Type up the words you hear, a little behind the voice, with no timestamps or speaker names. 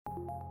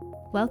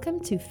Welcome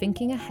to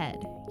Thinking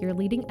Ahead, your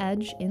leading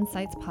edge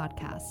insights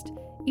podcast.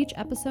 Each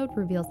episode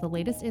reveals the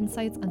latest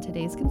insights on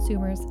today's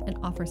consumers and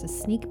offers a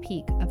sneak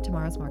peek of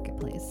tomorrow's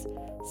marketplace.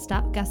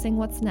 Stop guessing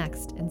what's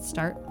next and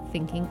start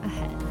thinking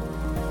ahead.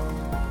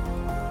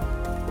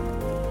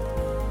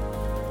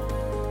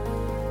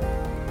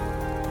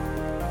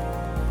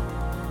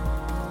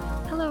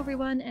 Hello,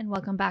 everyone, and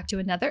welcome back to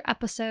another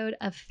episode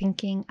of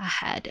Thinking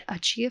Ahead, a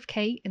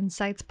GfK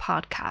Insights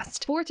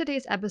podcast. For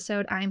today's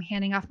episode, I'm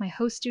handing off my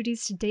host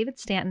duties to David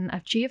Stanton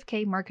of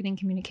GfK Marketing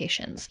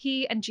Communications.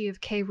 He and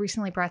GfK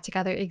recently brought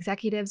together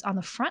executives on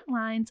the front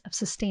lines of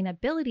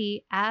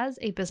sustainability as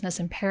a business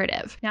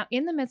imperative. Now,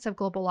 in the midst of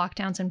global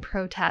lockdowns and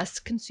protests,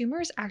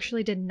 consumers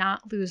actually did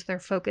not lose their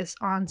focus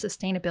on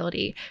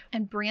sustainability,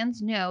 and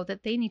brands know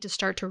that they need to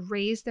start to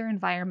raise their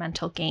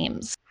environmental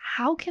games.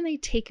 How can they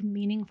take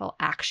meaningful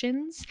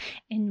actions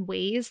in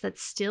ways that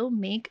still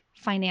make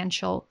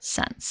financial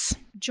sense?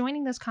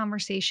 Joining this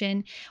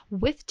conversation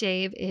with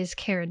Dave is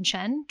Karen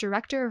Chen,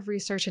 Director of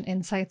Research and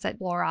Insights at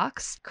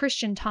Clorox,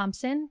 Christian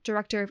Thompson,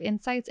 Director of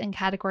Insights and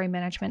Category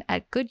Management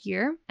at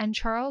Goodyear, and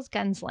Charles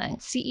Gensling,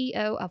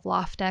 CEO of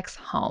Loftex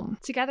Home.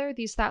 Together,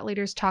 these thought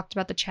leaders talked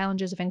about the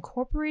challenges of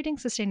incorporating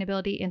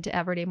sustainability into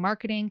everyday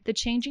marketing, the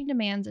changing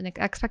demands and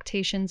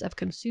expectations of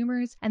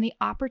consumers, and the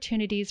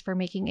opportunities for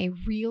making a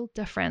real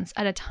difference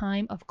at a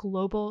time of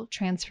global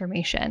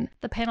transformation.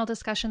 The panel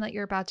discussion that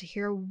you're about to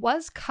hear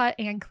was cut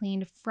and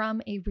cleaned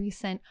from a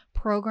recent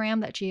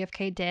program that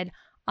GfK did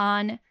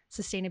on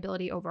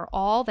sustainability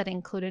overall that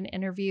included an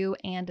interview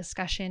and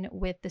discussion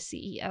with the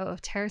CEO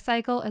of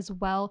TerraCycle, as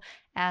well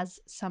as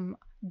some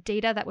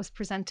data that was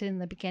presented in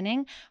the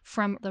beginning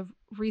from the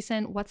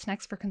recent What's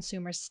Next for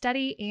Consumers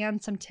study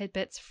and some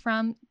tidbits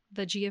from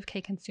the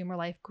GfK Consumer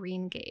Life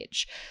Green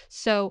Gauge.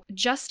 So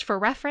just for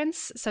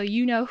reference, so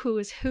you know who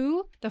is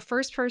who, the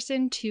first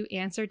person to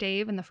answer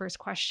Dave in the first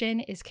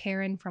question is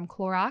Karen from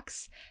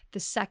Clorox. The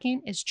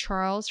second is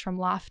Charles from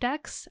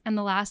Loftex, and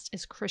the last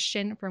is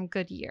Christian from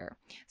Goodyear.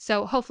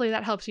 So hopefully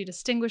that helps you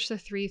distinguish the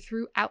three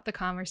throughout the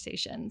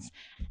conversations.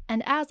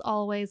 And as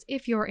always,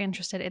 if you're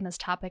interested in this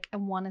topic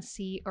and want to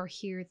see or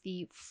hear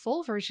the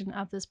full version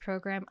of this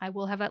program, I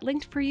will have it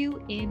linked for you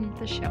in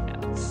the show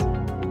notes.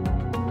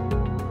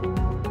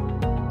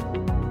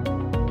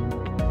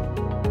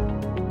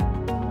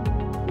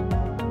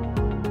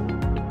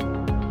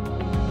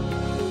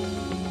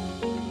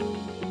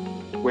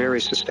 Where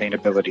is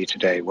sustainability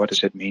today? What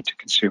does it mean to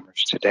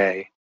consumers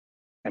today?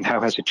 And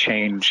how has it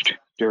changed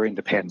during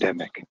the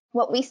pandemic?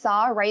 What we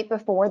saw right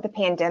before the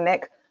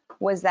pandemic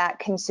was that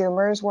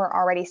consumers were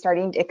already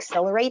starting to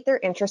accelerate their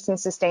interest in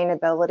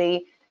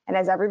sustainability. And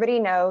as everybody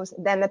knows,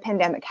 then the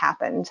pandemic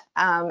happened.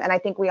 And I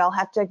think we all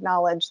have to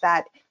acknowledge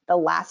that the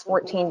last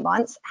 14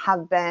 months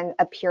have been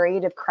a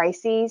period of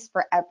crises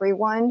for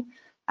everyone.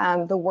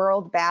 The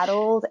world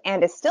battled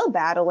and is still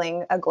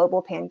battling a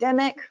global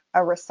pandemic,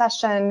 a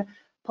recession,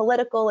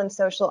 political and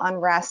social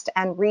unrest,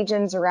 and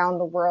regions around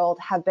the world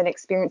have been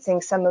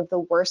experiencing some of the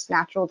worst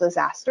natural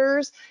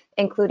disasters,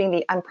 including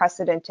the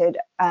unprecedented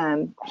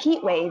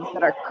heat waves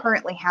that are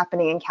currently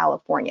happening in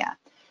California.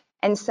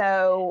 And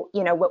so,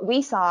 what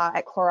we saw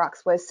at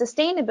Clorox was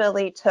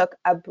sustainability took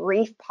a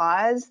brief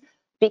pause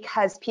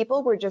because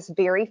people were just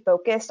very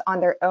focused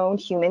on their own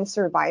human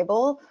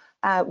survival.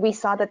 We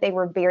saw that they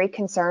were very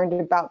concerned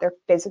about their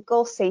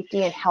physical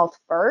safety and health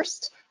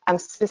first,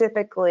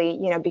 specifically,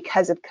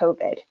 because of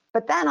COVID.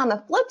 But then on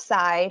the flip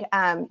side,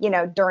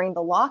 during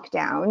the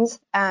lockdowns,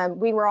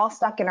 we were all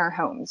stuck in our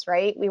homes,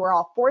 right? We were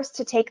all forced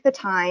to take the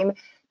time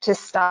to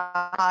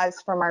stop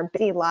from our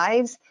busy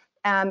lives.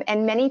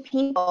 And many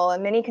people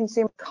and many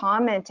consumers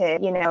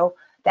commented,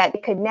 that they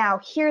could now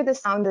hear the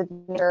sound of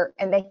nature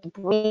and they could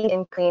breathe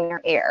in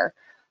cleaner air.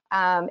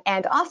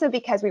 And also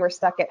because we were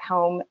stuck at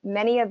home,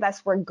 many of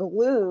us were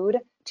glued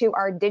to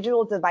our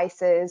digital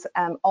devices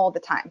all the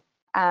time.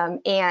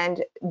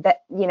 And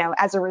that,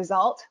 as a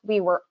result, we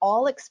were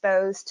all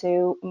exposed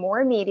to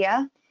more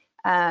media,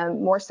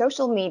 more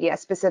social media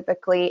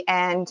specifically,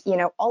 and,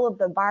 all of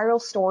the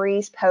viral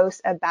stories,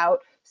 posts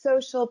about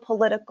social,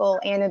 political,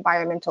 and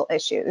environmental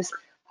issues.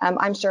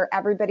 I'm sure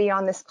everybody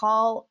on this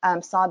call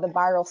saw the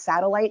viral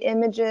satellite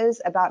images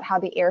about how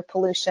the air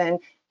pollution,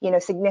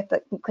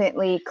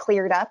 significantly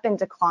cleared up and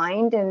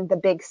declined in the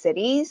big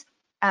cities,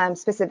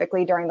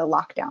 specifically during the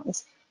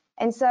lockdowns.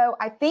 And so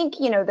I think,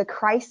 the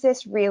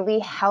crisis really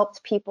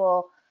helped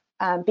people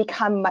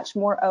become much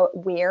more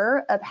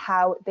aware of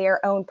how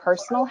their own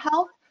personal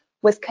health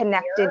was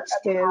connected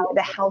to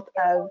the health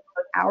of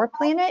our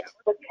planet.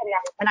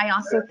 And I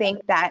also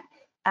think that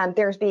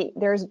there's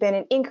been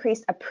an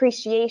increased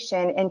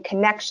appreciation and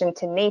connection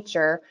to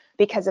nature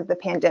because of the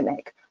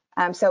pandemic.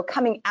 So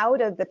coming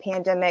out of the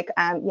pandemic,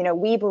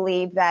 we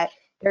believe that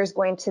there's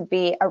going to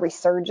be a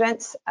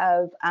resurgence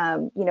of,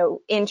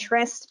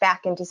 interest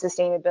back into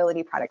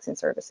sustainability products and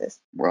services.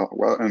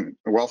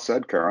 Well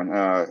said,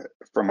 Karen.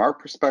 From our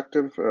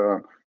perspective,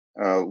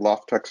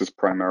 Loftex is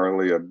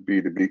primarily a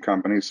B2B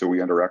company, so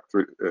we interact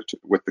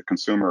with the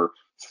consumer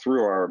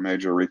through our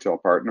major retail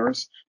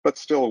partners. But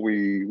still,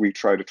 we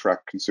try to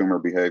track consumer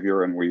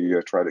behavior, and we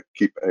try to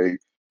keep a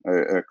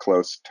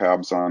close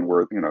tabs on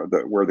where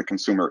where the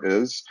consumer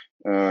is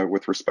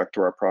with respect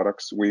to our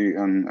products.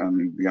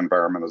 And the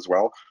environment as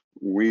well.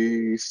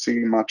 We see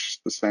much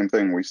the same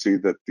thing. We see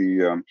that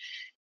the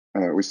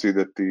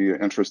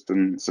interest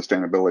in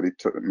sustainability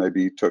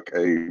maybe took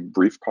a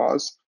brief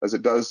pause, as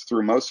it does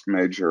through most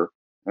major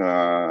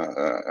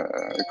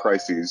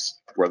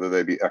crises, whether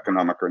they be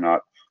economic or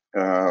not.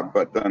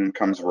 But then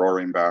comes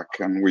roaring back,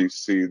 and we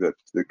see that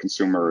the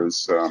consumer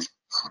is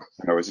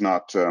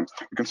not the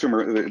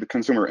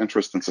consumer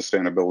interest in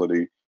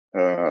sustainability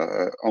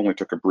only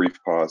took a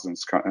brief pause and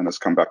has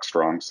come back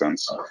strong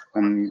since,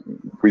 and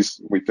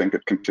we think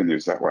it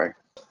continues that way.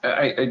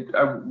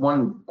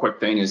 One quick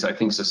thing is, I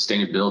think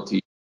sustainability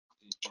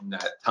in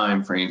that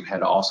time frame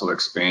had also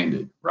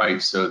expanded,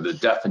 right? So the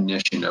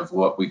definition of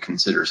what we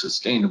consider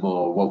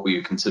sustainable, what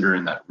we consider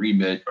in that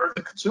remit, or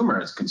the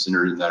consumer is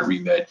considered in that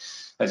remit,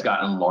 has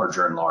gotten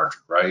larger and larger,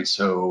 right?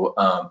 So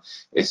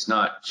it's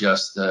not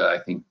just I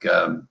think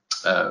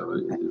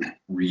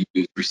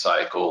reuse,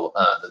 recycle,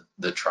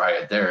 the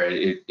triad there.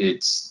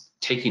 It's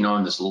taking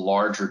on this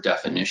larger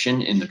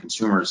definition in the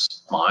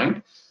consumer's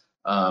mind.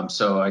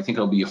 So I think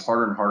it'll be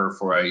harder and harder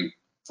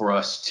for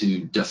us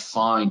to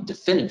define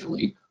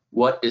definitively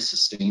what is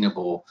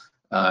sustainable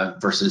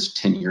versus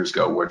 10 years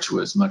ago, which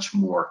was much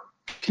more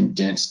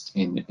condensed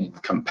and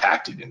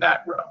compacted in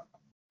that realm.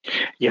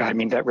 Yeah, I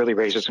mean, that really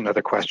raises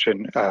another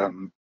question,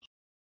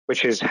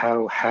 which is,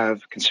 how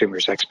have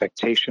consumers'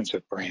 expectations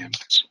of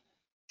brands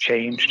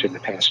changed in the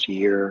past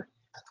year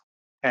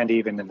and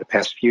even in the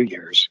past few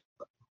years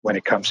when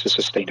it comes to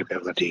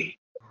sustainability?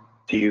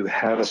 Do you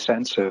have a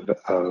sense of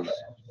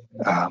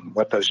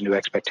what those new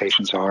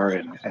expectations are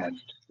and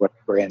what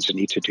brands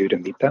need to do to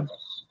meet them?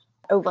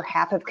 Over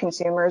half of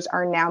consumers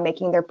are now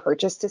making their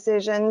purchase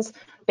decisions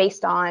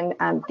based on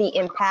the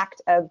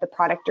impact of the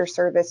product or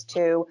service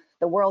to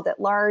the world at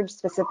large,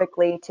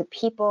 specifically to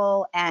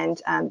people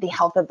and the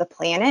health of the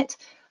planet.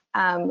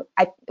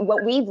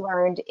 What we've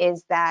learned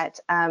is that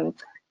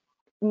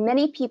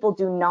many people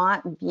do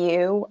not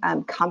view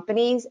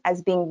companies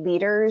as being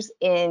leaders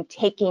in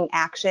taking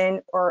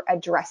action or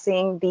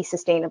addressing the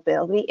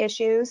sustainability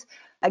issues.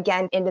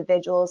 Again,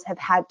 individuals have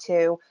had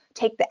to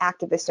take the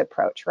activist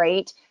approach,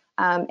 right?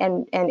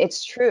 And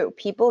it's true.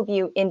 People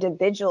view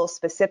individuals,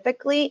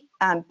 specifically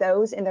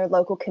those in their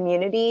local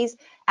communities,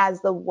 as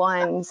the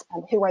ones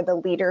who are the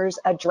leaders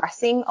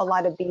addressing a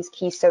lot of these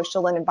key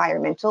social and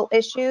environmental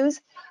issues.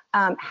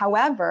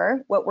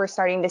 However, what we're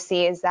starting to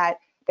see is that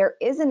there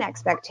is an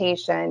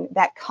expectation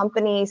that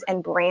companies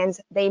and brands,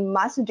 they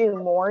must do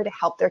more to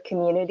help their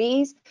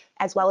communities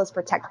as well as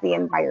protect the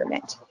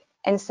environment.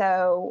 And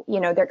so,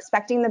 they're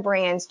expecting the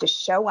brands to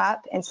show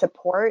up and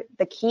support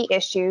the key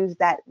issues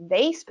that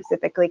they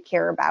specifically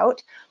care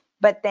about.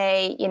 But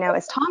they,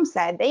 as Tom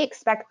said, they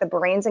expect the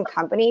brands and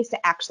companies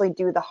to actually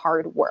do the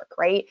hard work,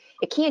 right?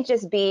 It can't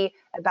just be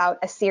about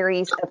a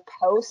series of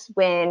posts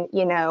when,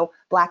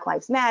 Black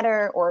Lives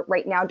Matter, or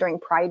right now during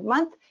Pride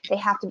Month. They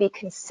have to be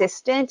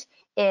consistent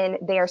in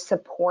their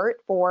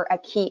support for a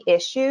key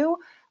issue.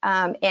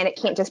 And it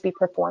can't just be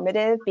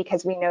performative,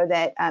 because we know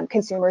that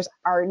consumers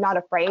are not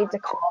afraid to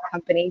call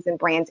companies and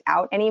brands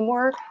out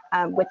anymore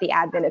with the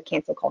advent of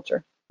cancel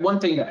culture. One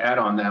thing to add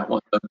on that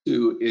one, though,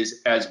 too,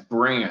 is as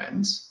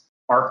brands,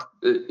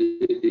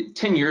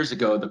 10 years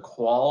ago, the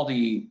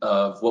quality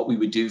of what we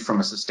would do from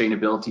a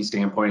sustainability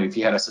standpoint, if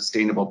you had a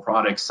sustainable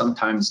product,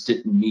 sometimes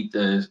didn't meet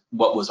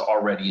what was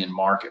already in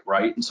market,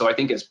 right? And so I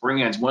think as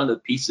brands, one of the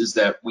pieces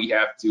that we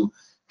have to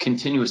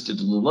continuously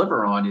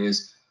deliver on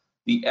is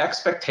the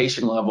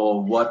expectation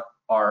level of what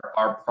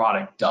our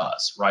product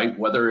does, right?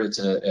 Whether it's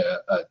a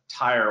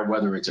tire,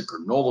 whether it's a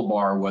granola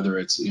bar, whether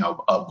it's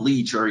a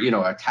bleach or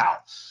a towel,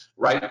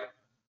 right?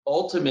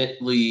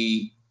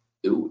 Ultimately,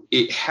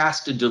 it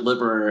has to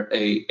deliver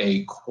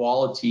a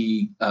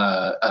quality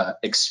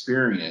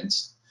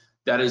experience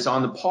that is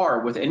on the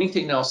par with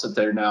anything else that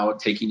they're now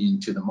taking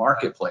into the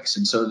marketplace.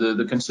 And so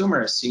the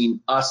consumer has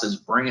seen us as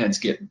brands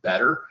get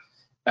better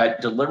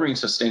at delivering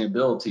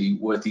sustainability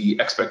with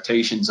the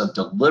expectations of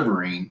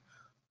delivering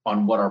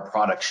on what our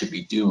product should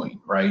be doing,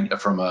 right?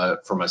 From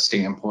a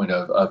standpoint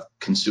of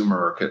consumer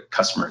or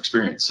customer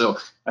experience. So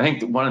I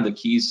think that one of the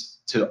keys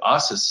to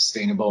us as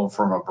sustainable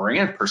from a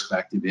brand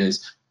perspective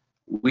is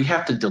we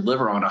have to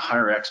deliver on a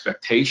higher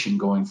expectation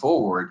going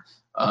forward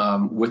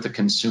with the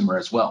consumer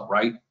as well,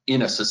 right?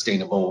 In a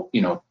sustainable,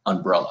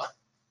 umbrella.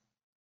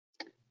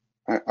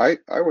 I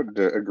would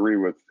agree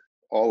with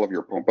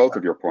both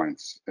of your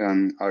points,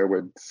 and I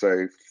would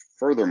say,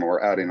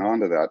 furthermore, adding on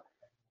to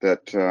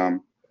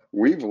that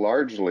we've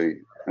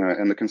largely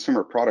in the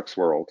consumer products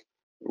world,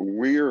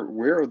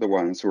 we're the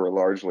ones who are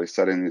largely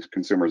setting these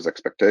consumers'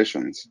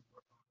 expectations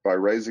by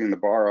raising the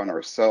bar on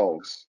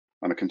ourselves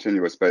on a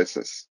continuous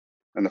basis.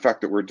 And the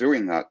fact that we're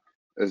doing that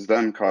is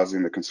then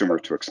causing the consumer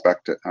to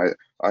expect it.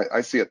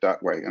 I see it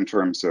that way in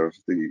terms of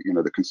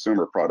the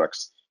consumer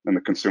products and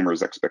the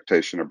consumer's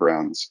expectation of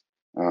brands.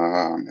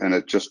 And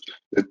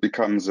it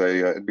becomes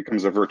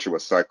a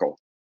virtuous cycle.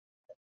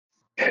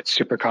 It's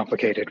super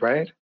complicated,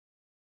 right?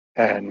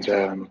 And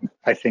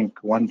I think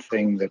one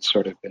thing that's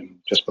sort of been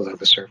just below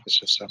the surface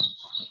of some of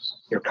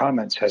your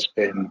comments has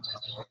been,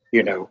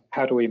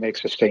 how do we make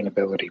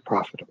sustainability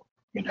profitable?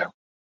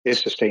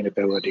 Is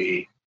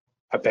sustainability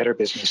a better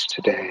business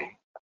today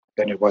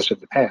than it was in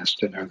the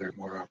past? And are there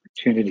more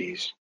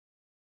opportunities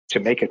to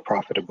make it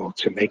profitable,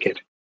 to make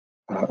it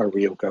a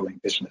real going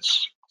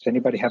business? Does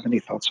anybody have any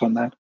thoughts on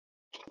that?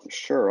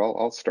 Sure,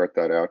 I'll start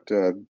that out.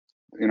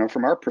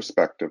 From our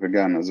perspective,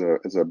 again, as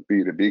a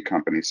B2B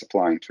company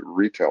supplying to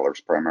retailers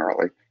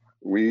primarily,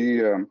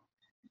 we've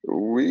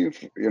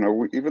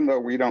even though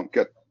we don't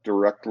get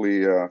direct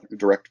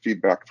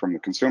feedback from the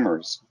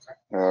consumers,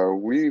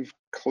 we've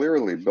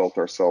clearly built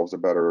ourselves a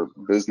better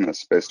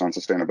business based on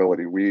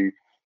sustainability. We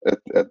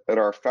at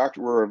our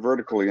factory, we're a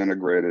vertically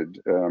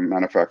integrated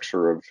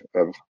manufacturer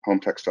of home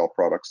textile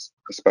products,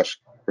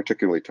 especially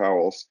particularly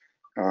towels.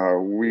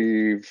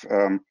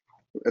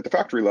 At the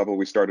factory level,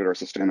 we started our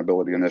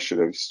sustainability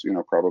initiatives,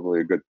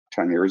 probably a good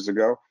 10 years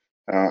ago.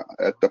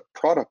 At the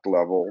product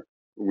level,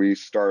 we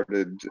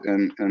started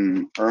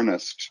in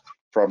earnest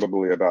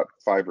probably about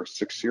 5 or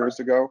 6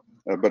 years ago,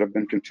 but have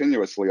been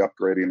continuously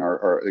upgrading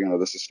our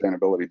the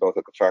sustainability both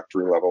at the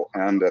factory level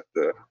and at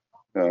the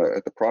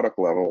product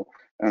level,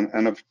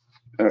 and have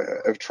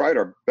tried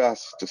our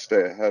best to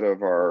stay ahead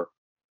of our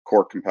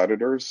core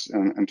competitors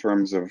in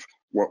terms of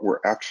what we're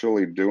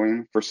actually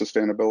doing for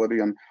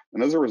sustainability, and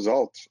as a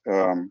result,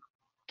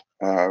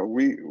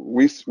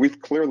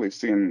 we've clearly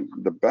seen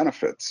the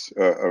benefits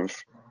of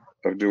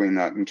doing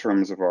that in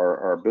terms of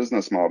our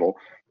business model.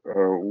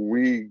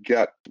 We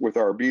get with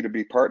our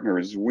B2B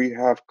partners, we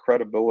have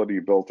credibility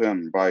built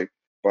in by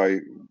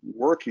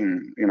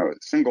working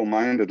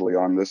single-mindedly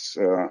on this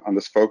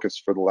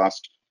focus for the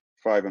last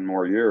 5 and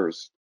more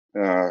years.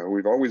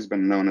 We've always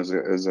been known as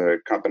a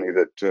company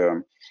that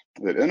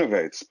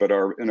innovates, but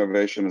our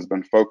innovation has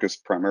been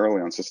focused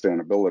primarily on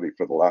sustainability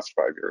for the last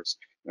 5 years,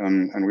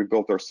 and we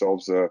built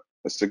ourselves a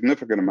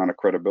significant amount of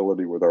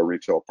credibility with our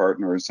retail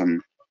partners,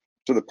 and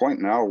to the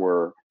point now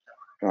where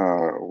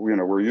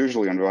we're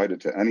usually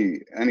invited to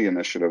any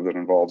initiative that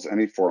involves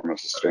any form of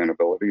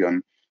sustainability,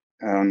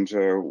 and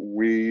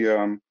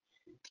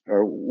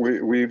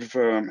we've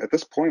at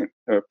this point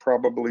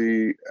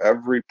probably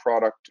every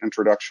product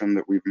introduction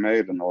that we've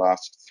made in the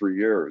last 3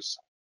 years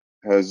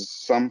has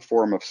some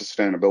form of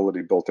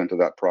sustainability built into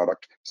that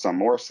product. Some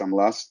more, some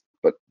less,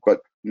 but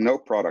no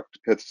product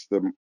hits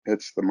the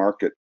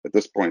market at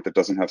this point that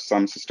doesn't have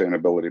some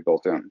sustainability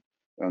built in,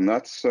 and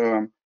that's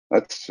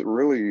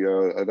really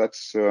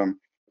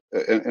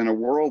in a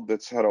world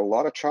that's had a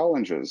lot of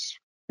challenges,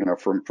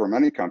 for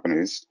many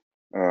companies.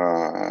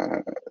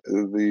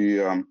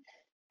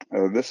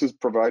 This has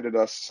provided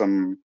us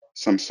some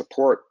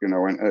support,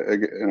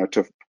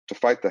 to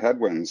fight the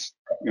headwinds,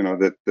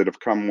 that have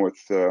come with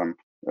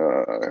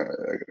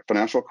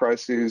financial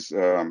crises,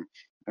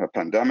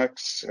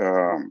 pandemics,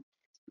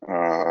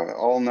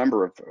 all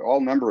number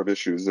of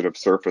issues that have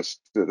surfaced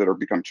that have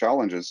become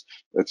challenges.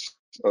 It's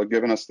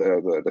given us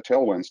the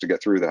tailwinds to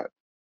get through that,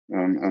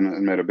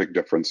 and made a big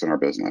difference in our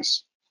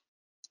business.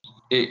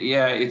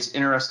 It's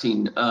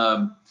interesting.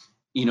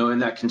 In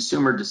that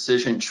consumer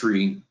decision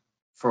tree,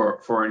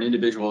 for an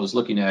individual who's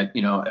looking at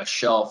a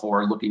shelf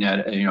or looking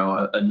at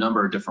a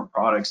number of different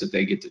products that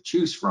they get to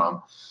choose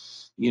from,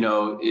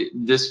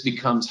 this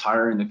becomes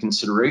higher in the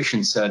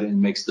consideration set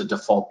and makes the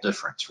default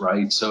difference,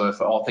 right? So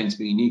if all things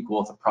being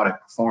equal, if the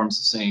product performs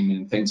the same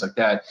and things like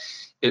that,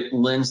 it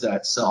lends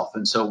that self.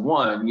 And so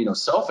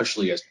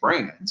selfishly as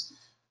brands,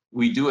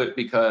 we do it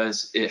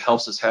because it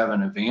helps us have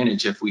an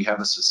advantage if we have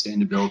a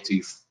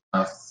sustainability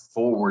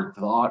forward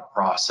thought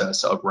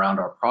process around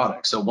our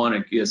product. So one,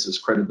 it gives us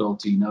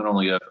credibility not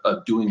only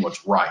of doing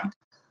what's right,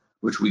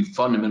 which we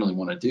fundamentally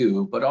want to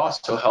do, but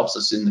also helps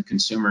us in the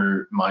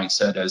consumer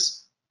mindset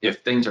as if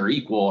things are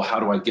equal, how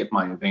do I get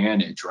my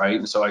advantage, right?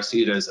 And so I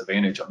see it as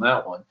advantage on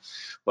that one.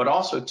 But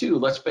also too,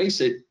 let's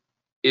face it,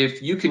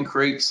 if you can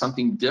create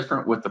something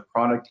different with the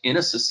product in a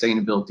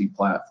sustainability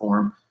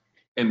platform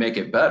and make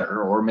it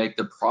better or make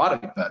the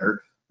product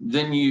better,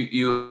 then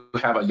you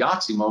have a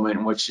Yahtzee moment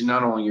in which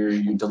not only are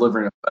you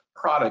delivering a better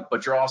product,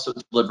 but you're also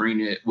delivering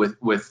it with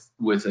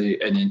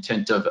an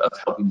intent of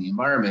helping the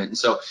environment. And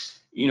so,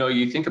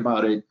 you think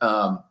about it,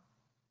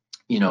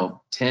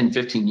 10,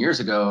 15 years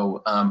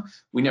ago,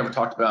 we never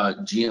talked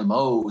about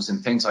GMOs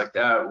and things like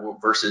that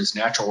versus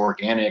natural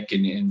organic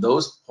and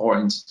those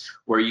points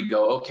where you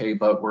go, okay,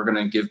 but we're going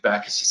to give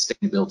back to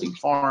sustainability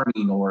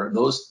farming or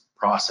those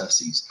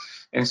processes.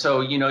 And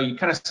so, you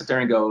kind of sit there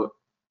and go,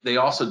 they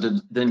also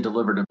then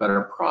delivered a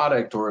better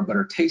product or a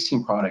better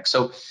tasting product.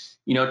 So,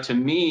 to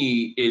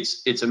me,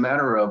 it's a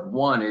matter of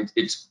one,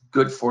 it's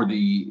good for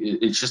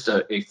it's just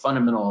a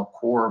fundamental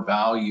core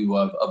value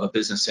of a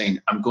business saying,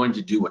 I'm going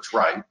to do what's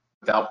right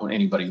without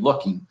anybody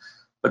looking.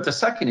 But the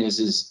second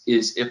is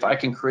if I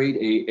can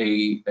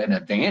create an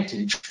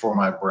advantage for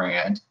my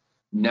brand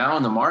now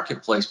in the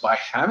marketplace, by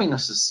having a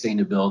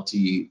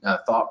sustainability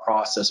thought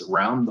process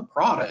around the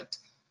product,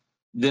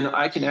 then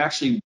I can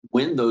actually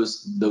win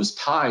those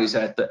ties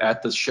at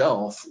the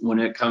shelf when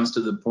it comes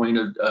to the point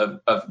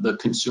of the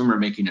consumer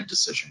making a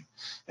decision.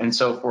 And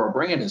so for a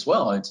brand as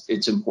well,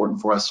 it's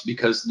important for us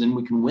because then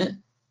we can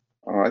win.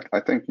 I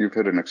think you've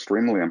hit an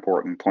extremely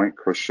important point,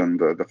 Christian,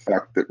 the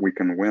fact that we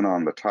can win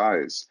on the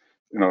ties.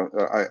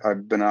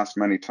 I've been asked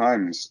many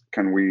times,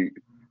 are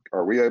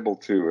we at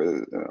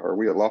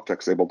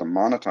Loftex able to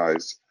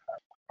monetize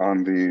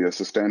on the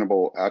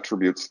sustainable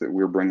attributes that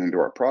we're bringing to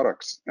our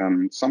products,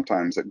 and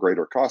sometimes at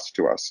greater cost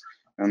to us?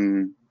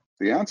 And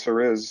the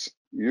answer is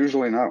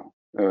usually no.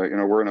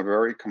 We're in a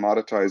very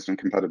commoditized and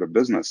competitive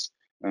business,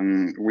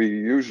 and we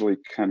usually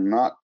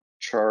cannot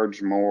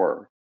charge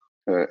more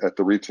at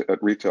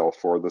retail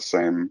for the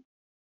same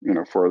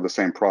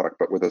product,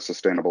 but with a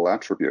sustainable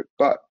attribute.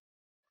 But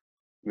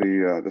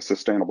the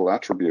sustainable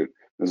attribute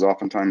is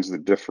oftentimes the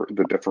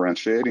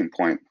differentiating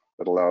point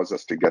that allows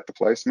us to get the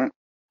placement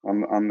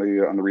on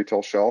the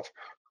retail shelf,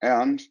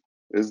 and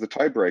is the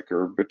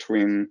tiebreaker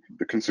between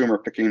the consumer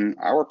picking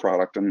our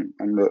product and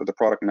the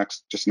product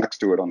just next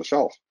to it on the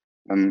shelf.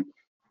 And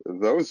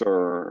those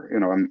are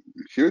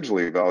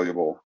hugely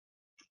valuable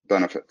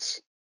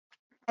benefits.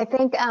 I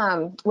think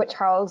what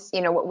Charles,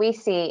 what we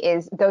see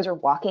is those are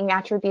walking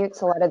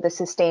attributes. A lot of the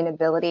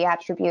sustainability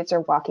attributes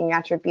are walking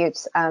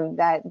attributes,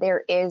 that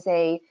there is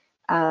a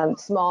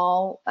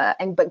small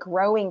but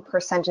growing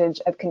percentage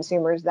of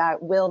consumers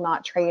that will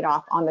not trade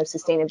off on those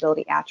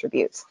sustainability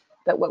attributes.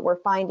 But what we're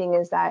finding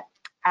is that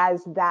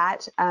as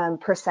that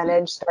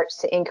percentage starts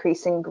to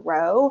increase and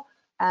grow,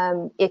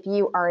 if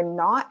you are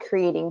not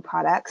creating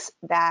products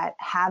that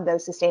have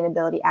those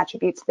sustainability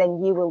attributes,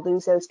 then you will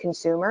lose those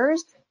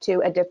consumers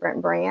to a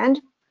different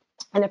brand.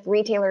 And if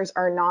retailers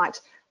are not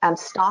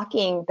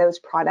stocking those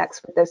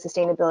products with those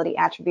sustainability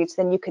attributes,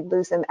 then you could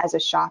lose them as a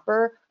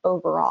shopper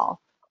overall.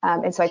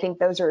 And so I think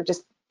those are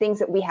just things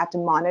that we have to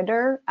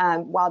monitor.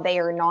 While they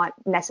are not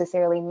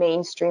necessarily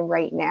mainstream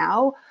right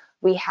now,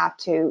 we have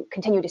to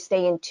continue to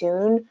stay in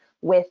tune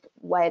with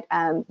what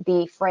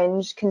the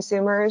fringe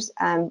consumers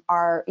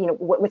are,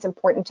 what's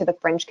important to the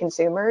fringe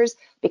consumers,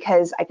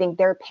 because I think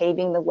they're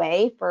paving the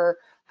way for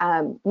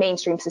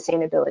mainstream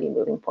sustainability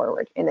moving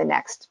forward in the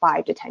next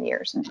 5 to 10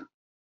 years.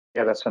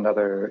 Yeah, that's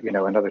another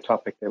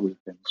topic that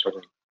we've been sort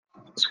of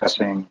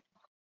discussing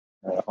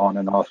on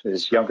and off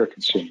is younger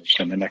consumers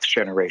and the next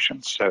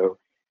generation. So,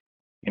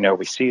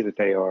 we see that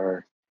they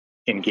are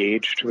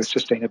engaged with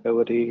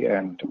sustainability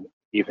and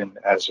even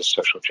as a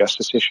social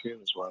justice issue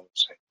as well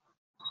as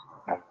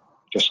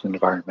just an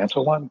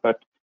environmental one.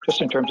 But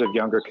just in terms of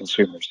younger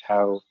consumers,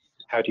 how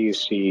do you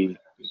see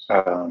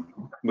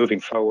moving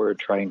forward,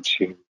 trying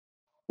to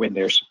win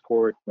their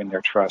support, win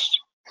their trust,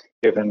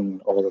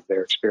 given all of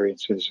their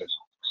experiences and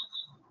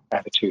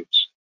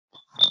attitudes?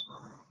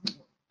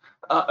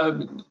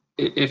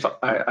 If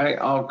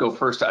I'll go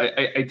first.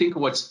 I think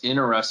what's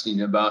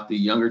interesting about the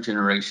younger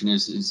generation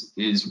is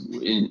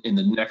in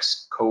the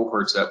next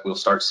cohorts that we'll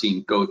start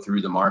seeing go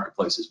through the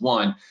marketplace is,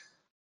 one,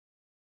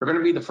 they're going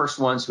to be the first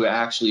ones who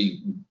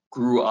actually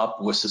grew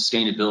up with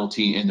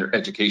sustainability in their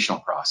educational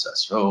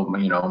process. So, my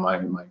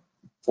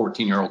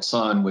 14-year-old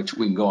son, which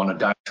we can go on a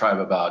diatribe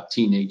about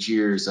teenage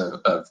years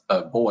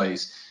of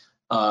boys,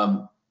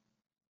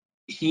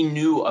 he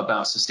knew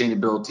about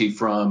sustainability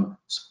from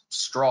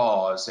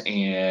straws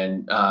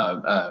and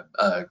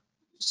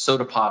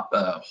soda pop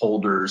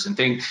holders and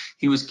things.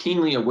 He was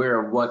keenly aware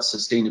of what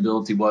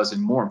sustainability was,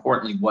 and more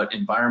importantly, what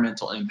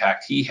environmental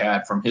impact he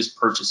had from his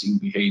purchasing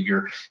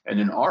behavior and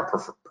in our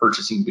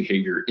purchasing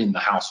behavior in the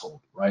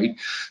household, right?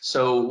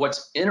 So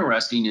what's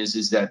interesting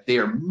is that they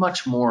are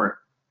much more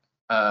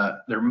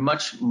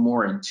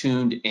in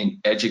tuned and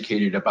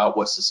educated about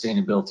what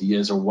sustainability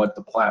is or what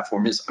the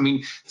platform is. I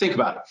mean, think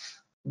about it.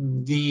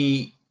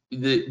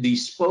 The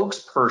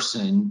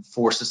spokesperson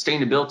for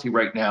sustainability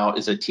right now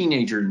is a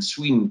teenager in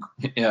Sweden,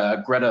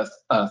 Greta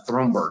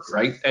Thunberg,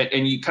 right?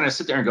 And you kind of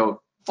sit there and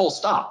go, full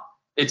stop.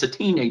 It's a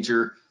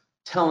teenager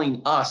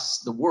telling us,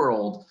 the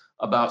world,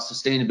 about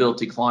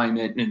sustainability,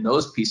 climate, and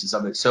those pieces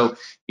of it. So,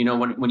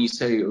 when you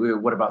say,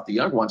 what about the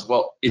young ones?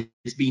 Well,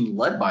 it's being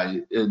led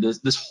by,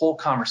 this whole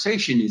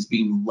conversation is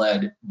being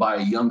led by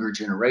a younger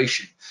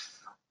generation.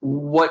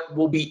 What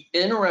will be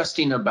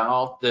interesting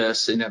about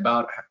this and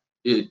about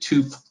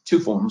two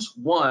forms.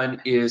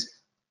 One is,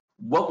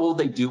 what will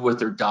they do with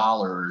their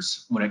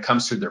dollars when it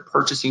comes to their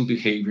purchasing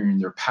behavior and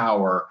their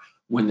power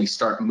when they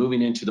start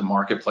moving into the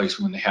marketplace,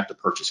 when they have to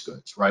purchase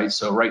goods, right?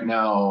 So right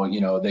now,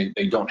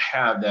 they don't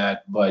have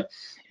that, but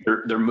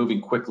they're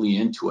moving quickly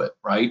into it,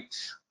 right?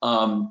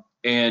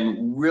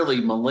 And really,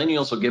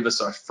 millennials will give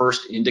us our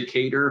first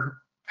indicator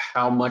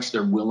how much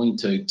they're willing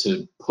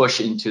to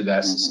push into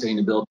that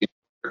sustainability.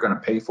 They're going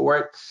to pay for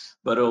it,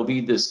 but it'll be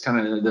this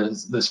kind of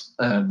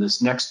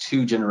this next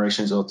two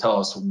generations will tell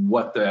us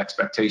what the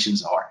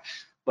expectations are.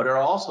 but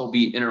it'll also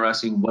be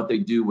interesting what they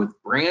do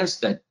with brands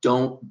that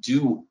don't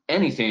do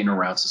anything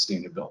around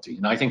sustainability.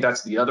 And I think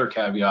that's the other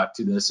caveat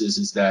to this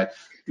is that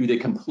do they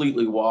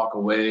completely walk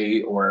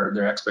away, or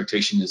their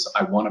expectation is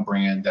I want a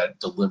brand that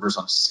delivers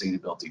on a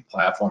sustainability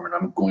platform and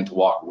I'm going to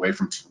walk away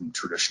from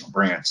traditional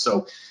brands.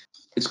 So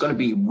it's going to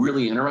be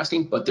really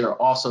interesting, but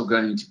they're also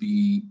going to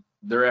be,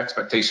 their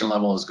expectation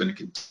level is going to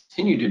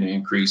continue to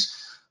increase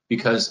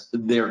because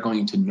they're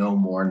going to know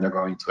more and they're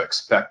going to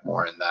expect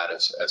more in that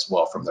as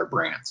well from their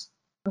brands.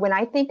 When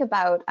I think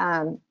about,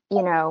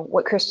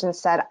 what Christian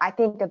said, I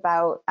think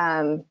about,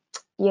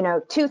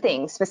 two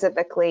things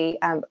specifically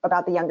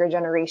about the younger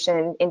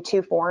generation in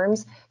two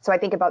forms. So I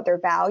think about their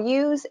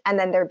values and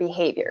then their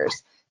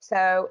behaviors.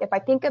 So if I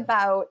think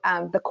about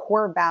the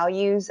core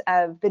values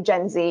of the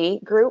Gen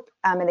Z group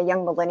and the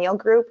young millennial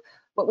group,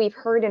 what we've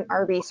heard in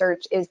our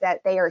research is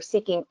that they are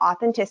seeking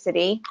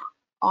authenticity,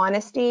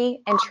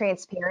 honesty, and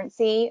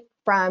transparency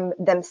from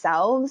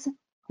themselves,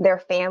 their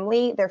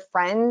family, their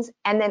friends,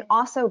 and then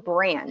also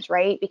brands,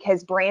 right?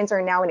 Because brands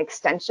are now an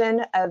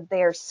extension of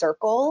their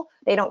circle.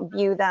 They don't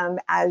view them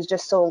as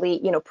just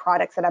solely,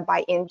 products that I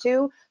buy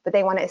into, but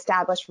they want to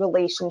establish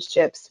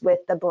relationships with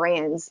the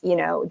brands,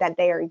 that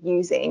they are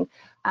using.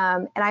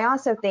 And I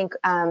also think,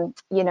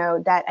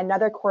 that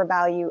another core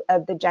value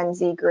of the Gen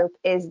Z group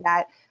is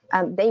that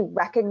they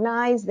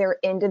recognize their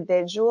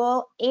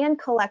individual and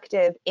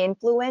collective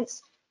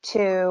influence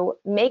to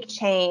make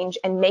change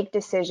and make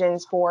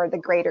decisions for the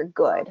greater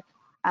good.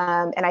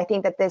 And I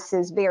think that this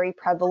is very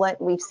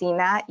prevalent. We've seen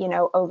that,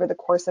 over the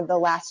course of the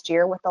last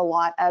year with a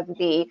lot of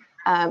the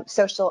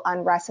social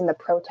unrest and the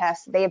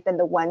protests. They have been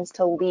the ones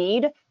to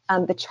lead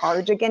the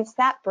charge against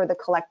that for the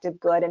collective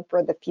good and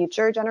for the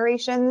future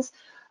generations.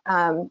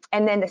 And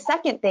then the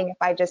second thing, if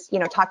I just,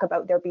 talk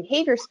about their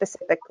behavior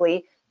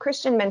specifically,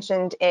 Christian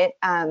mentioned it,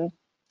 Gen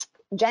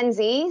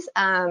Zs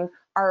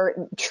are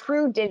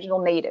true digital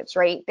natives,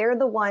 right? They're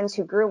the ones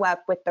who grew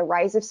up with the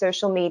rise of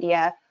social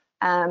media.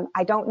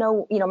 I don't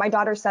know, my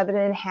daughter's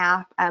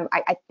 7.5.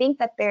 I think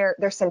that they're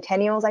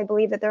centennials, I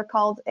believe that they're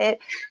called it.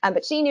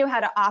 But she knew how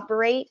to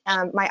operate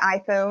my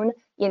iPhone,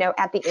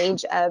 at the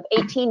age of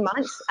 18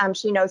 months.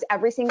 She knows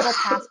every single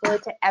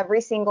password to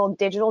every single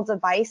digital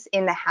device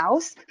in the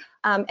house.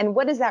 And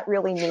what does that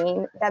really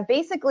mean? That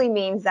basically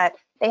means that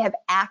they have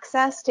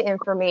access to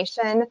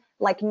information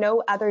like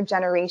no other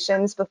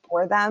generations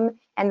before them,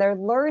 and they're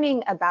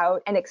learning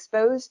about and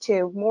exposed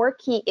to more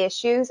key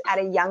issues at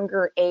a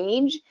younger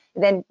age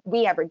than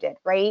we ever did,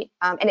 right?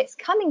 And it's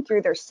coming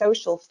through their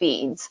social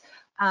feeds.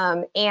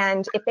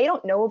 And if they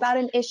don't know about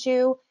an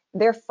issue,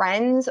 their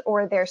friends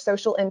or their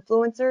social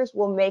influencers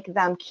will make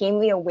them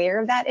keenly aware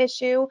of that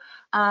issue.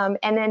 And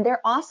then they're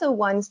also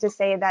ones to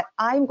say that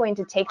I'm going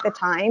to take the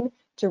time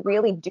to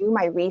really do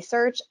my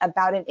research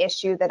about an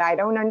issue that I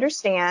don't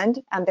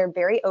understand. They're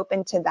very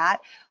open to that.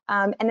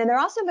 And then they're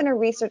also going to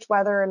research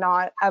whether or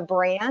not a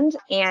brand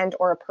and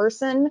or a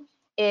person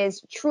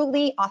is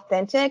truly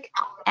authentic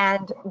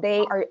and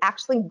they are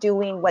actually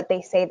doing what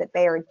they say that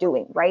they are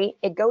doing, right?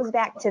 It goes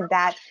back to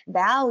that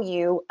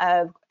value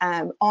of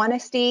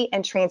honesty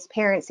and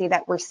transparency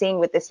that we're seeing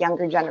with this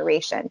younger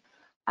generation.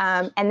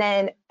 And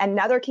then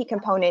another key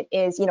component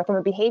is, from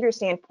a behavior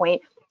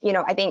standpoint,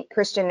 I think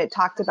Christian had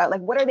talked about,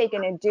 like, what are they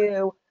going to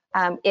do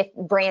if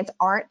brands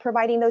aren't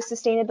providing those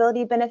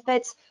sustainability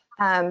benefits?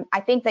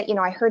 I think that,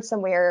 I heard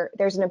somewhere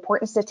there's an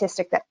important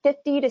statistic that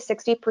 50 to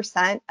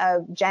 60%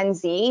 of Gen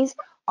Zs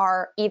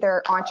are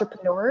either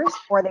entrepreneurs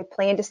or they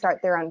plan to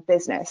start their own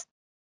business.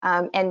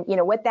 And,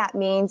 what that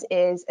means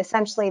is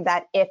essentially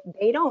that if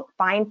they don't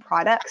find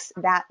products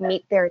that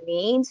meet their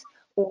needs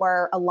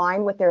or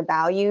align with their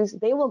values,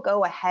 they will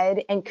go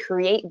ahead and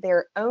create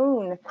their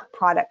own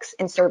products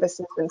and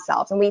services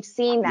themselves. And we've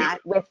seen that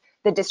with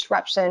the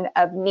disruption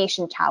of niche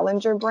and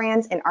challenger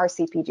brands in our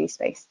CPG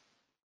space.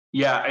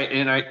 Yeah,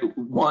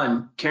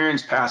 and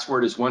Karen's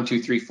password is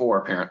 1234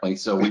 apparently,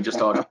 so we just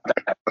talked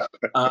about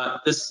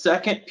that. The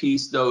second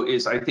piece, though,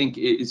 is I think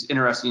is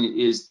interesting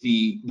is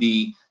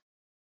the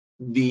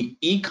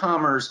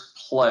e-commerce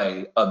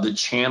play of the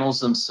channels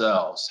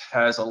themselves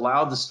has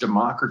allowed this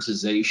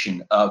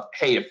democratization of,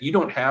 hey, if you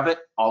don't have it,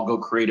 I'll go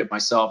create it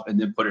myself and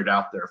then put it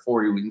out there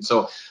for you. And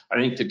so I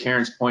think to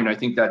Karen's point, I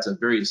think that's a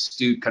very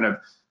astute kind of,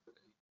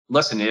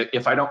 listen,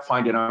 if I don't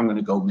find it, I'm going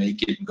to go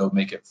make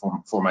it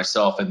for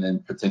myself and then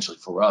potentially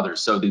for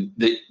others. So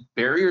the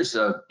barriers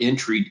of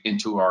entry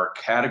into our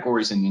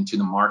categories and into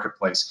the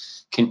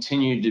marketplace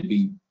continue to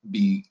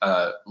be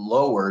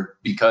lowered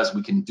because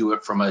we can do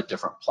it from a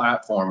different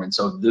platform. And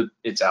so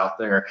it's out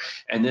there.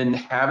 And then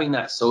having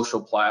that social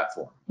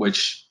platform,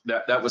 which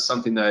that was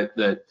something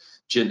that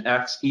Gen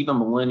X, even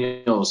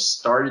millennials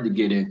started to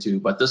get into,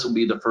 but this will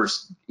be the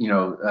first,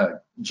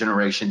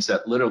 generations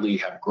that literally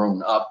have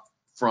grown up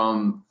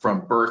from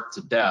birth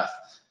to death,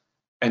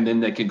 and then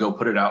they can go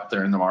put it out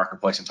there in the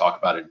marketplace and talk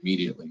about it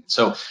immediately.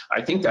 So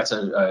I think that's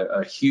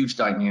a huge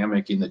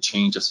dynamic in the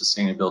change of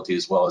sustainability,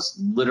 as well as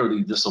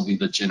literally this will be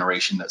the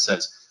generation that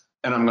says,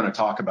 and I'm going to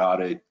talk about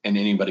it and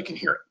anybody can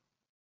hear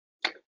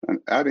it. And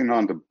adding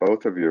on to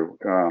both of you,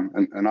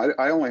 and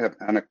I only have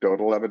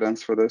anecdotal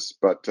evidence for this,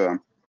 but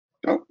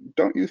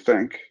don't you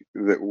think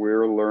that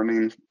we're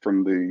learning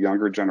from the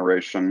younger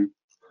generation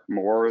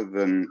more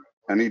than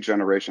any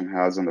generation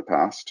has in the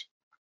past?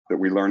 That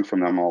we learn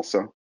from them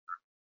also,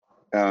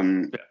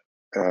 and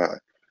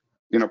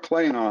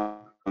playing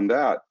on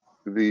that,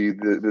 the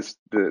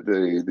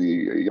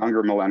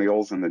younger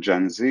millennials and the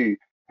Gen Z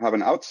have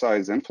an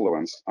outsized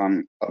influence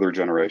on other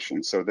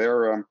generations. So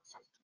they're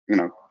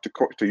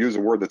to use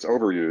a word that's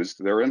overused,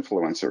 they're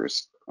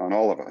influencers on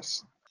all of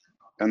us.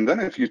 And then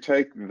if you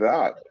take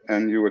that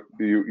and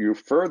you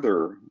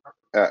further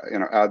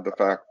add the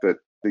fact that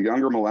the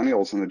younger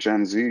millennials and the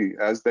Gen Z,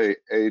 as they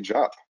age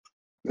up,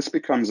 this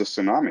becomes a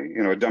tsunami,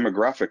 a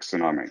demographic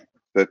tsunami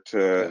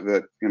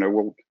that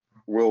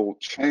will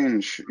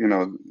change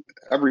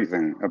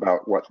everything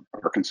about what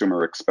our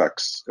consumer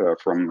expects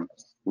from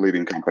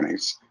leading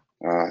companies.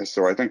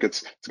 So I think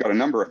it's got a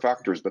number of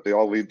factors, but they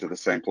all lead to the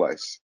same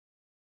place.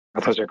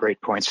 Well, those are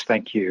great points.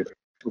 Thank you.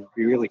 It would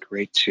be really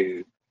great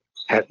to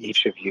have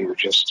each of you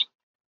just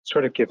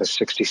sort of give a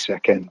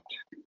 60-second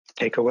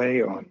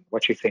takeaway on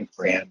what you think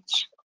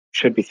brands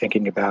should be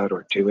thinking about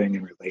or doing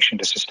in relation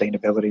to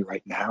sustainability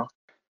right now.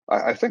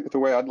 I think the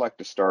way I'd like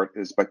to start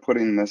is by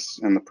putting this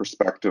in the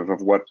perspective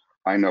of what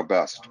I know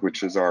best,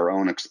 which is our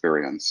own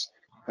experience.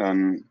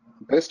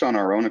 Based on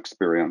our own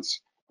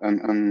experience,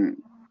 and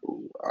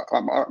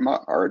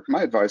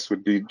my advice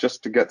would be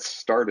just to get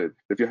started.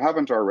 If you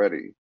haven't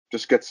already,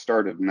 just get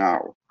started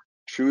now.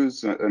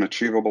 Choose an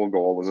achievable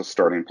goal as a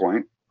starting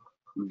point,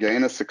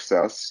 gain a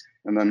success,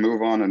 and then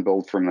move on and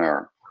build from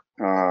there.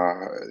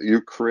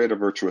 You create a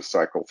virtuous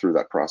cycle through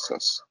that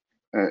process.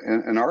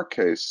 In our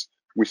case,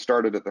 we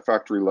started at the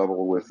factory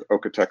level with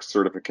OEKO-TEX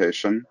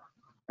certification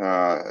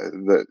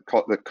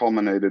that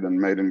culminated in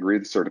Made in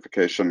Green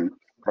certification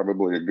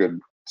probably a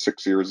good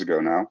 6 years ago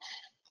now.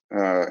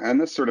 And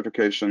this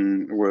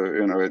certification,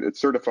 it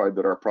certified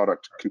that our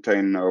product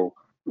contained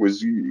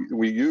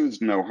we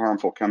used no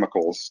harmful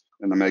chemicals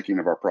in the making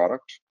of our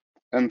product.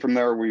 And from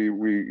there,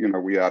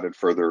 we added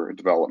further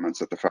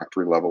developments at the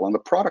factory level. On the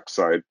product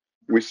side,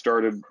 we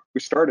started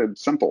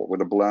simple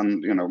with a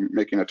blend,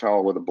 making a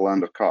towel with a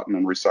blend of cotton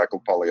and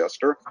recycled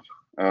polyester,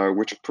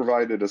 which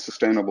provided a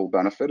sustainable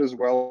benefit as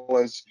well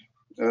as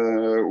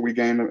we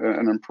gained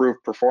an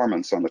improved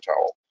performance on the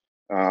towel.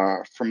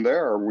 From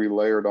there, we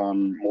layered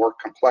on more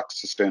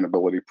complex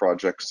sustainability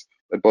projects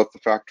at both the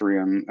factory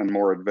and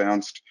more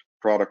advanced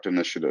product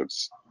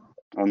initiatives.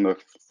 On the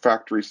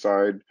factory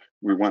side,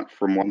 we went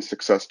from one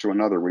success to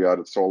another. We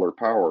added solar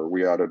power,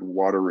 we added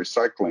water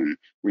recycling,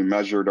 we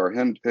measured our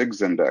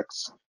Higgs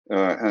index,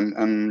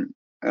 and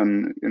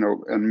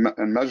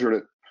measured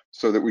it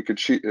so that we could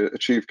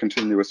achieve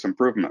continuous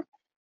improvement.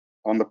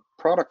 On the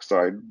product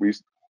side,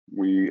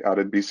 we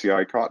added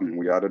BCI cotton,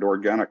 we added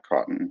organic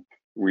cotton,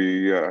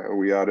 we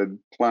added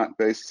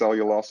plant-based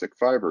cellulosic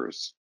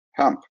fibers,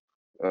 hemp.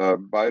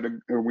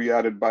 We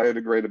added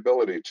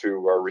biodegradability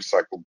to our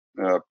recycled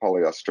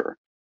polyester,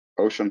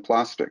 ocean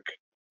plastic,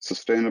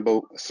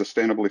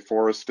 sustainably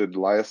forested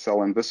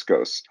lyocell and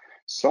viscose,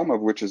 some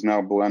of which is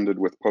now blended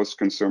with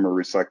post-consumer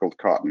recycled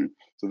cotton.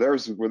 So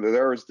there's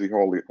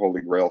the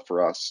holy grail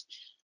for us.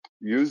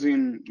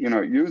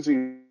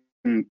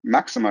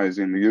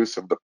 Maximizing the use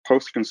of the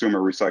post-consumer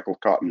recycled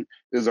cotton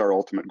is our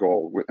ultimate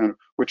goal,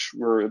 which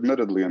we're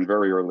admittedly in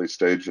very early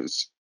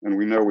stages. And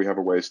we know we have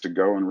a ways to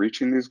go in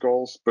reaching these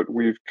goals, but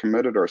we've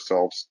committed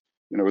ourselves,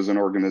 as an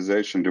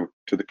organization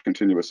to the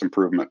continuous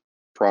improvement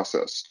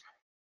process.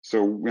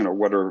 So,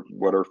 what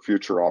are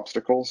future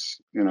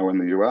obstacles? In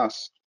the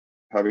US,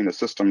 having a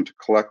system to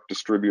collect,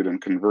 distribute,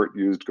 and convert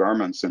used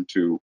garments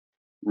into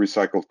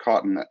recycled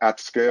cotton at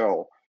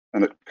scale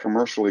and at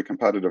commercially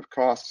competitive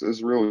costs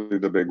is really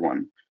the big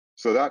one.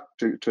 So that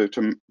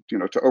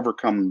to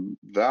overcome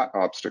that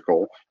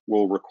obstacle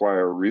will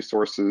require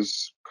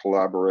resources,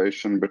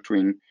 collaboration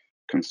between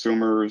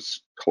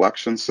consumers,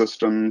 collection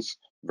systems,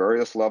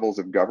 various levels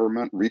of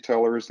government,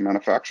 retailers,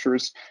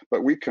 manufacturers.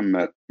 But we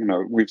commit,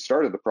 we've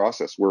started the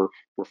process. We're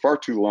far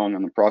too long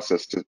in the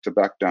process to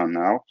back down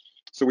now.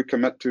 So we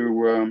commit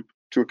to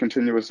a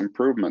continuous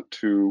improvement,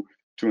 to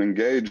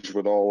engage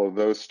with all of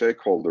those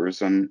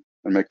stakeholders and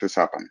make this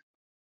happen.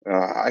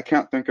 I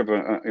can't think of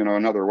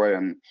another way,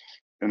 and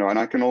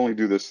I can only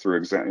do this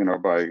through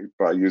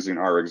by using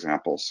our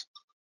examples.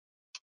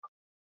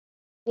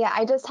 Yeah,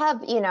 I just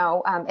have,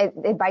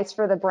 advice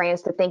for the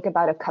brands to think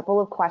about a couple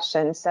of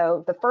questions.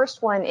 So the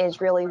first one is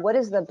really, what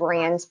is the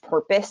brand's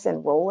purpose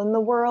and role in the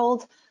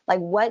world? Like,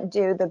 what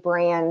do the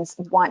brands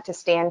want to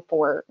stand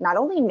for, not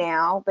only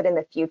now, but in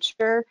the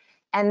future?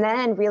 And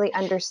then really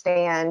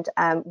understand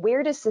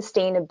where does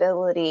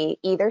sustainability,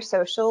 either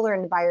social or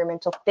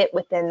environmental, fit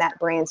within that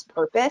brand's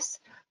purpose?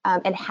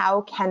 And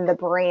how can the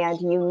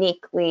brand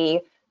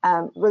uniquely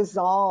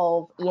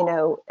resolve,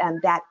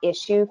 that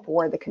issue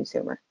for the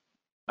consumer?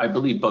 I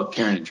believe both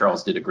Karen and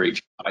Charles did a great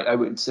job. I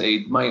would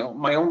say my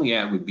only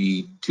add would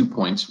be 2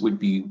 points. Would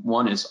be,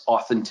 one is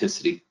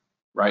authenticity.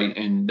 right?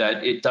 And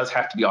that it does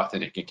have to be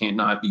authentic. It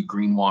cannot be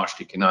greenwashed.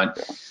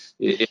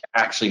 It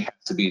actually has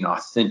to be an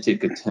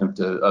authentic attempt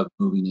of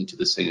moving into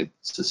the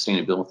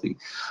sustainability.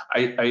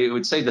 I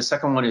would say the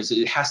second one is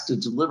it has to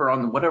deliver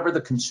on whatever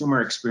the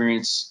consumer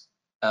experience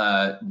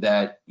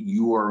that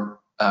you're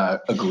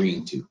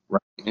agreeing to,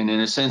 right? And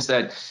in a sense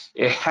that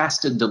it has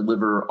to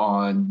deliver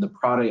on the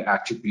product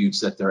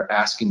attributes that they're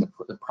asking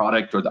the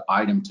product or the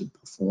item to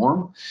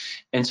perform.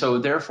 And so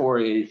therefore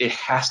it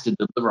has to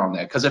deliver on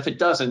that, because if it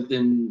doesn't,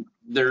 then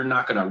they're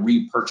not going to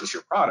repurchase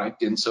your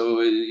product. And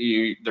so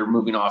they're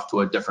moving off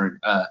to a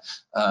different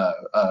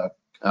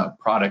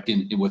product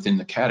within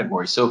the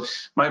category. So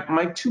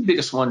my two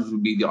biggest ones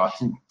would be the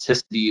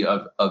authenticity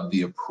of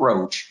the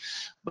approach,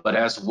 but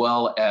as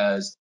well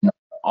as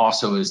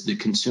also is the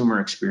consumer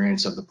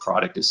experience of the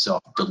product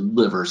itself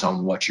delivers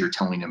on what you're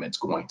telling them it's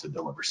going to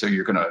deliver. So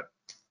you're going to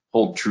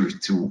hold true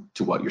to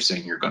what you're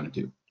saying you're going to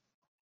do.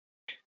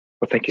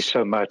 Well, thank you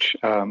so much.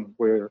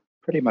 We're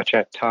pretty much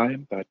at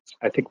time, but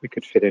I think we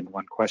could fit in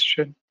one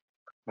question.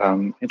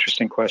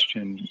 Interesting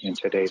question in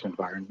today's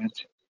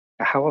environment.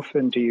 How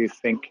often do you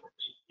think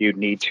you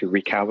need to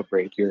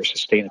recalibrate your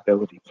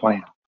sustainability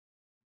plan,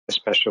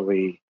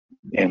 especially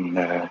in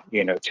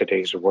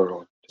today's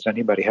world? Does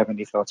anybody have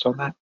any thoughts on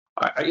that?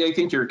 I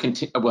think you're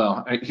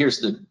here's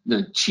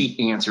the cheat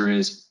answer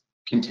is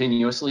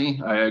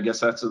continuously. I guess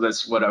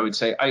that's what I would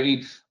say. I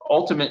mean,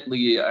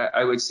 ultimately,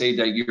 I would say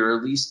that you're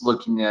at least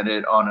looking at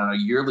it on a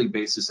yearly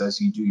basis as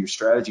you do your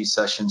strategy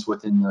sessions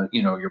within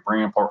your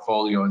brand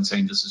portfolio and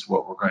saying this is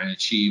what we're going to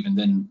achieve, and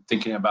then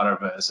thinking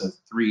about it as a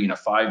 3 and a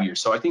 5 year.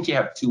 So I think you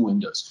have two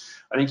windows.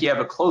 I think you have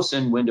a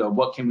close-in window of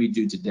what can we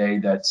do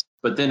today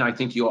but then I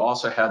think you'll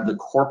also have the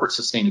corporate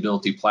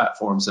sustainability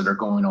platforms that are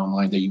going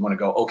online that you want to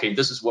go, okay,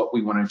 this is what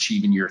we want to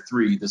achieve in year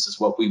 3. This is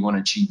what we want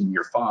to achieve in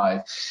year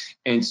 5.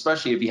 And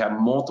especially if you have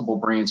multiple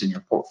brands in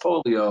your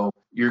portfolio,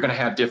 you're going to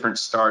have different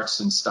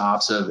starts and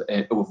stops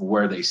of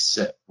where they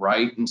sit,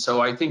 right? And so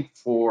I think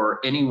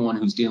for anyone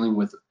who's dealing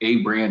with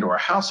a brand or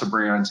a house of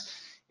brands,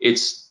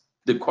 it's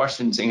the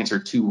question's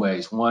answered two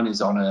ways. One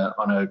is on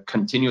a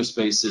continuous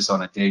basis,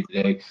 on a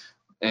day-to-day,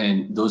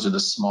 and those are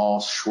the small,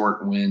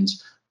 short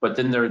wins. But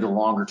then there are the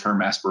longer term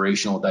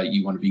aspirational that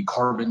you want to be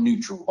carbon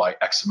neutral by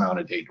X amount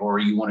of date, or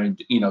you want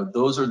to,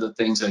 those are the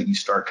things that you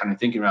start kind of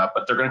thinking about,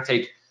 but they're going to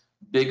take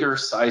bigger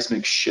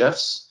seismic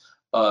shifts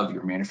of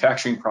your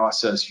manufacturing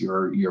process,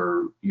 your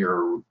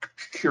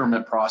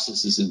procurement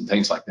processes and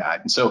things like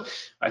that. And so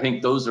I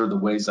think those are the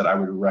ways that I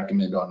would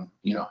recommend on,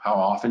 how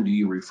often do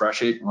you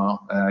refresh it?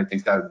 Well, I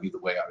think that would be the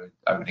way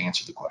I would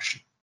answer the question.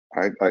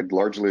 I'd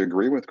largely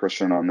agree with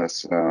Christian on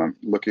this.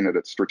 Looking at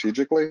it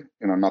strategically,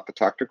 not the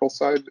tactical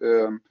side,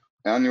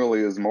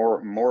 annually is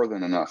more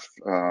than enough.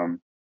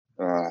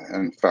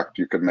 In fact,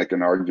 you could make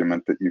an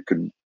argument that you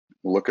could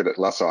look at it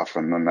less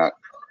often than that,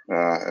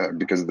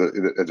 because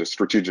at a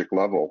strategic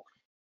level,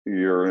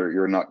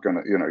 you're not going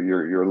to,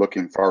 you're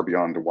looking far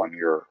beyond the 1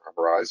 year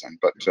horizon.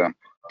 But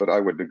I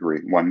would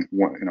agree, one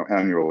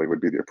annually would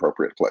be the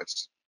appropriate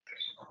place.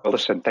 Well,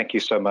 listen, thank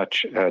you so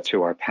much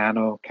to our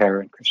panel,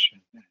 Karen,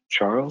 Christian, and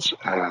Charles.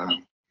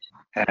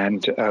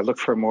 And look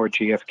for more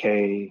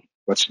GfK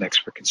What's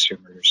Next for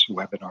Consumers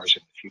webinars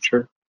in the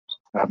future.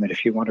 And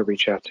if you want to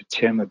reach out to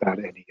Tim about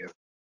any of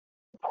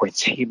the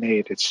points he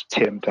made, it's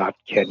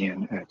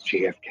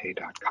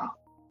tim.kenyon@gfk.com.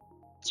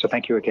 So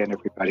thank you again,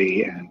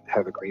 everybody, and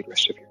have a great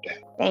rest of your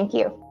day. Thank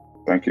you.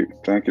 Thank you.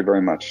 Thank you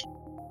very much.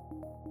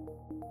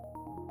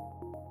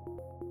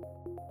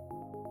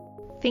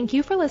 Thank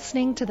you for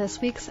listening to this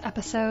week's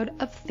episode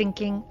of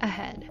Thinking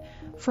Ahead.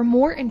 For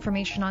more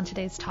information on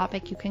today's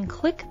topic, you can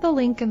click the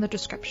link in the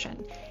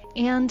description.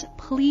 And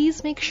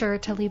please make sure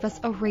to leave us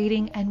a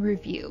rating and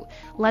review.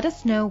 Let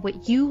us know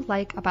what you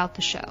like about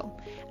the show.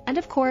 And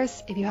of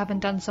course, if you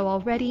haven't done so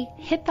already,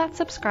 hit that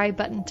subscribe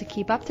button to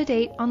keep up to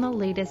date on the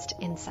latest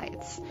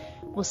insights.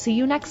 We'll see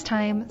you next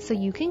time so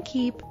you can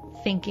keep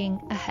thinking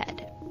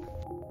ahead.